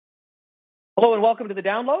Hello and welcome to the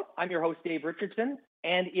Download. I'm your host, Dave Richardson,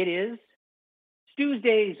 and it is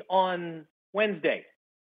Tuesdays on Wednesday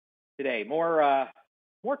today. More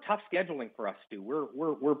tough scheduling for us, Stu.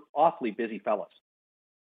 We're awfully busy fellas.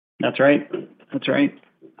 That's right.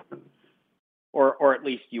 Or at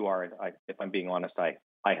least you are. If I'm being honest, I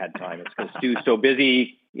had time. It's because Stu's so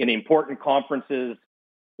busy in important conferences,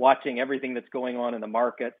 watching everything that's going on in the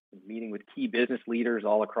market, meeting with key business leaders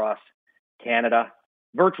all across Canada,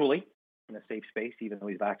 virtually, in a safe space, even though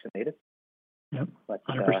he's vaccinated. Yep,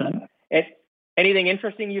 100%. Anything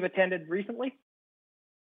interesting you've attended recently?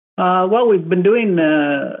 Well, we've been doing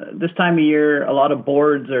this time of year, a lot of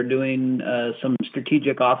boards are doing some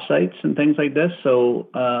strategic offsites and things like this. So,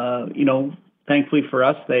 thankfully for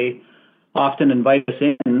us, they often invite us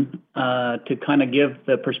in to kind of give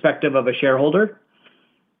the perspective of a shareholder,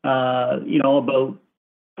 about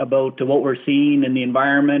what we're seeing in the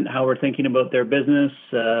environment, how we're thinking about their business.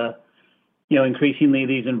 Increasingly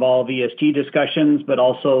these involve ESG discussions, but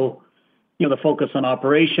also, the focus on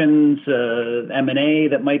operations, M&A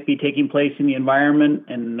that might be taking place in the environment,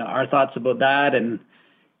 and our thoughts about that, and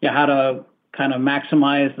how to kind of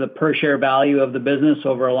maximize the per share value of the business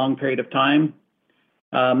over a long period of time.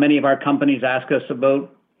 Many of our companies ask us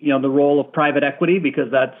about, the role of private equity,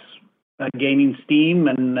 because that's gaining steam,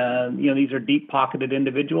 and these are deep-pocketed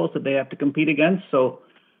individuals that they have to compete against. So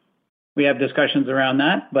we have discussions around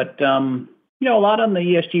that, but a lot on the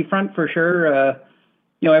ESG front for sure.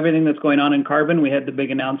 Everything that's going on in carbon. We had the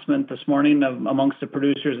big announcement this morning amongst the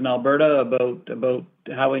producers in Alberta about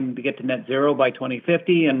how we need to get to net zero by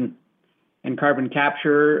 2050, and carbon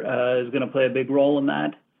capture is going to play a big role in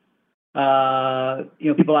that.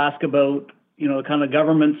 People ask about kind of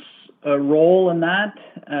government's role in that,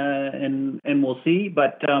 and we'll see.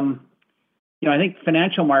 But I think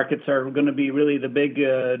financial markets are going to be really the big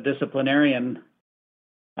disciplinarian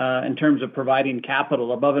in terms of providing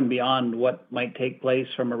capital above and beyond what might take place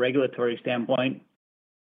from a regulatory standpoint,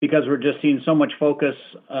 because we're just seeing so much focus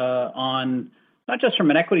on, not just from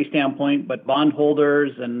an equity standpoint, but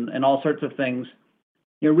bondholders and all sorts of things.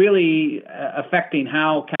 You're really affecting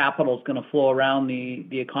how capital is going to flow around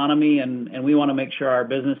the economy, and we want to make sure our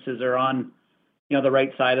businesses are on the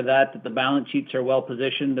right side of that the balance sheets are well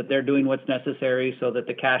positioned, that they're doing what's necessary so that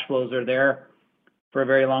the cash flows are there for a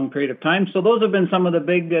very long period of time. So those have been some of the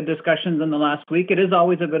big discussions in the last week. It is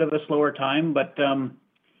always a bit of a slower time, but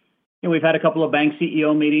we've had a couple of bank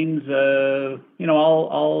CEO meetings.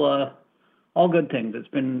 All good things. It's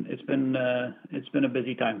been a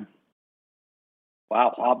busy time.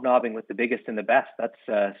 Wow, hobnobbing with the biggest and the best.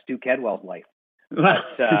 That's Stu Kedwell's life.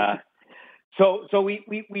 So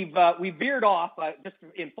we veered off. Just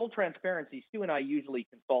in full transparency, Stu and I usually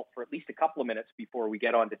consult for at least a couple of minutes before we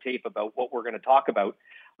get onto tape about what we're going to talk about,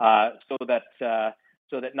 so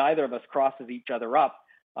that neither of us crosses each other up.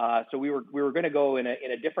 So we were going to go in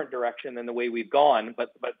a different direction than the way we've gone,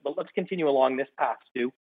 but let's continue along this path,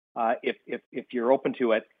 Stu, if you're open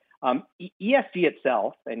to it. ESG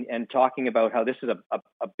itself, and talking about how this is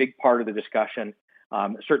a big part of the discussion.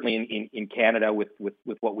 Certainly in Canada with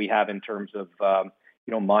what we have in terms of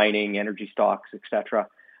mining, energy stocks, etc.,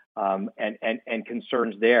 and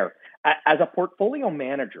concerns there. As a portfolio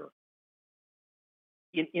manager,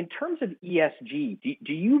 in terms of ESG,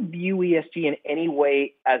 do you view ESG in any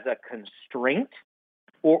way as a constraint,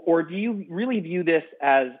 or do you really view this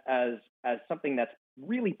as something that's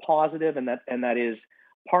really positive and that is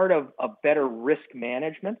part of better risk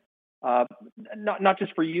management? Not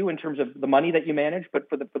just for you in terms of the money that you manage, but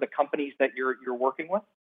for the companies that you're working with?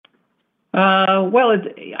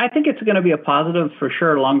 I think it's going to be a positive for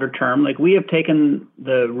sure longer term. Like, we have taken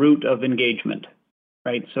the route of engagement,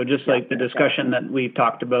 right? So just like the discussion that we've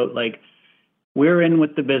talked about, like, we're in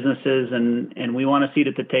with the businesses and we want a seat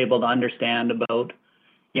at the table to understand about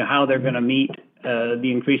how they're going to meet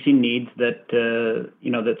the increasing needs that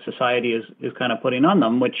that society is kind of putting on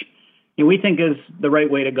them, which we think is the right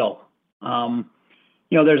way to go.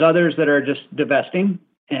 There's others that are just divesting,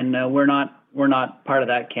 and we're not part of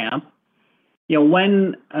that camp.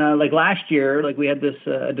 When like last year, like we had this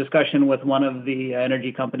discussion with one of the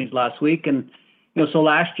energy companies last week, and so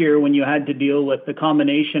last year when you had to deal with the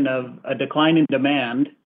combination of a decline in demand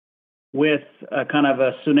with a kind of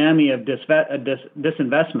a tsunami of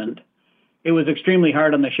disinvestment, it was extremely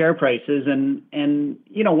hard on the share prices. And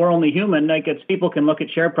we're only human. Like, people can look at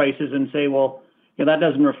share prices and say, well, that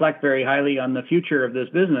doesn't reflect very highly on the future of this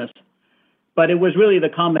business. But it was really the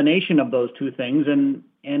combination of those two things.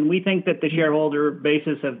 And we think that the shareholder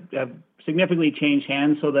bases have significantly changed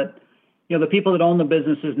hands, so that the people that own the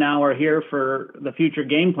businesses now are here for the future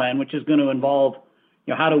game plan, which is going to involve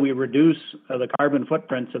how do we reduce the carbon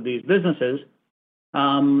footprints of these businesses?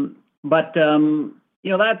 So that's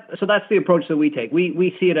the approach that we take.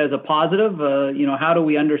 We see it as a positive. How do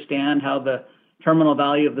we understand how the terminal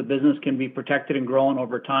value of the business can be protected and grown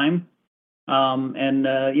over time, and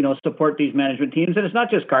support these management teams. And it's not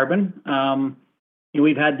just carbon.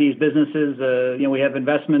 We've had these businesses. We have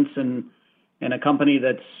investments in a company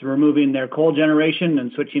that's removing their coal generation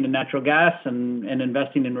and switching to natural gas and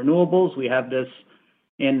investing in renewables. We have this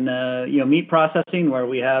in meat processing, where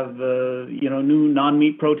we have new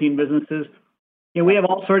non-meat protein businesses. We have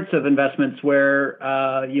all sorts of investments where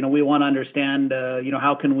we want to understand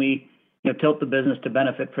how can we tilt the business to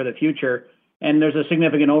benefit for the future. And there's a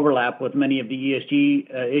significant overlap with many of the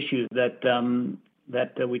ESG issues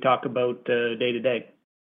that we talk about day to day.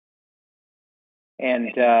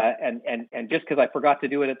 And just because I forgot to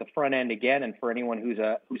do it at the front end again, and for anyone who's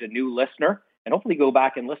a new listener, and hopefully go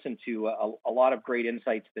back and listen to a lot of great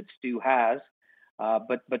insights that Stu has.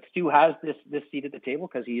 But Stu has this seat at the table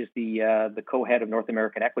because he is the co-head of North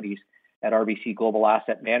American Equities at RBC Global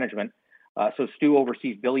Asset Management. So Stu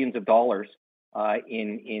oversees billions of dollars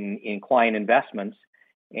in client investments,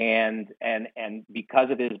 and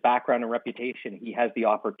because of his background and reputation, he has the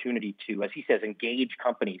opportunity to, as he says, engage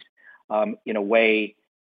companies in a way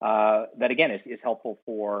that again is helpful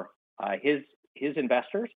for his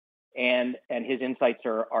investors, and his insights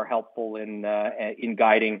are helpful in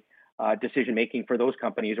guiding decision making for those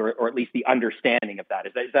companies, or at least the understanding of that.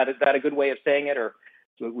 Is that a good way of saying it, or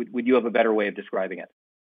would you have a better way of describing it?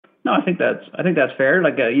 No, I think that's fair.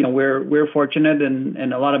 Like we're fortunate,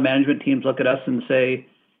 and a lot of management teams look at us and say,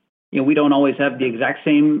 we don't always have the exact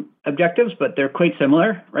same objectives, but they're quite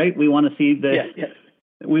similar, right? We want to see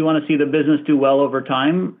we want to see the business do well over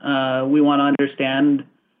time. We want to understand,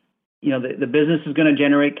 the business is going to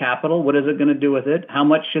generate capital. What is it going to do with it? How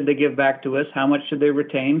much should they give back to us? How much should they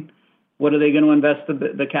retain? What are they going to invest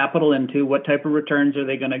the capital into? What type of returns are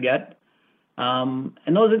they going to get? And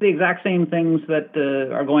those are the exact same things that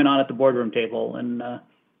are going on at the boardroom table. And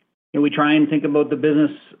we try and think about the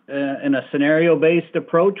business in a scenario-based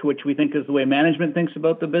approach, which we think is the way management thinks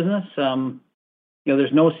about the business.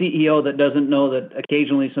 There's no CEO that doesn't know that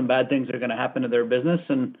occasionally some bad things are going to happen to their business,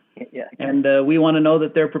 and we want to know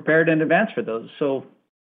that they're prepared in advance for those. So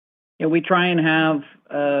we try and have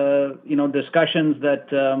discussions that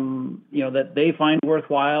that they find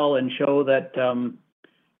worthwhile, and show that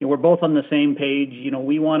we're both on the same page.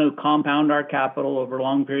 We want to compound our capital over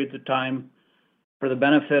long periods of time for the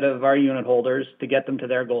benefit of our unit holders to get them to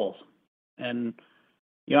their goals. And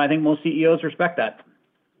I think most CEOs respect that.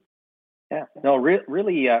 Yeah, no,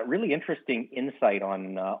 really interesting insight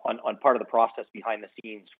on part of the process behind the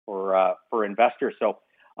scenes for investors. So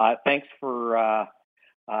thanks for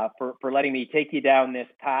letting me take you down this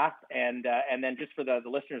path, and then just for the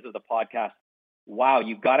listeners of the podcast, wow,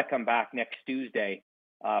 you've got to come back next Tuesday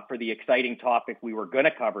for the exciting topic we were going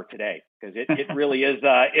to cover today, because it really is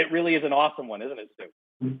an awesome one, isn't it,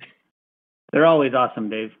 Stu? They're always awesome,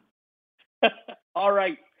 Dave. All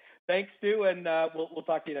right, thanks, Stu, and we'll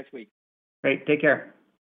talk to you next week. Great. Take care.